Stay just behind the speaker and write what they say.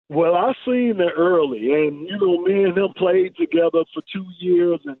Well, I seen it early, and, me and him played together for 2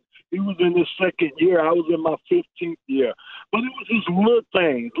 years, and he was in his second year. I was in my 15th year. But it was just little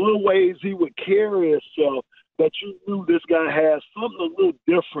things, little ways he would carry himself that you knew this guy has something a little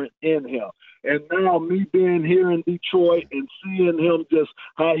different in him. And now me being here in Detroit and seeing him just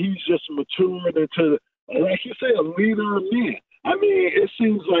how he's just matured into, like you say, a leader of men. I mean, it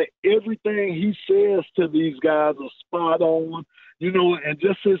seems like everything he says to these guys are spot on, and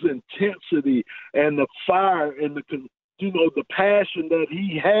just his intensity and the fire and the passion that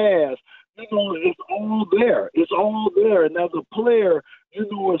he has, it's all there. It's all there. And as a player,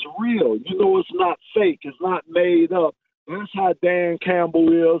 it's real. It's not fake. It's not made up. That's how Dan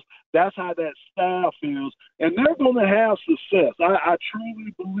Campbell is. That's how that staff is. And they're going to have success. I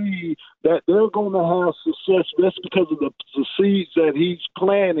truly believe that they're going to have success just because of the seeds that he's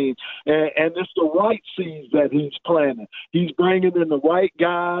planting. And it's the right seeds that he's planting. He's bringing in the right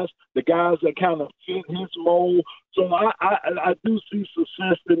guys, the guys that kind of fit his mold. So I do see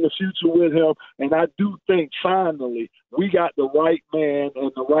success in the future with him. And I do think finally we got the right man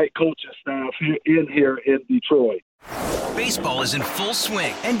and the right coaching staff here in Detroit. Baseball is in full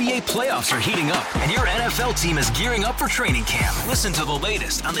swing. NBA playoffs are heating up, and your NFL team is gearing up for training camp. Listen to the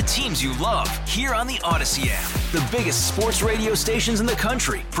latest on the teams you love here on the Odyssey app. The biggest sports radio stations in the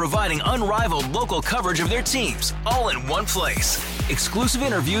country, providing unrivaled local coverage of their teams, all in one place. Exclusive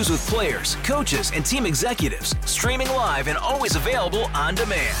interviews with players, coaches, and team executives, streaming live and always available on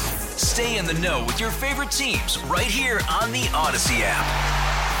demand. Stay in the know with your favorite teams right here on the Odyssey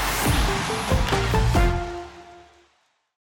app.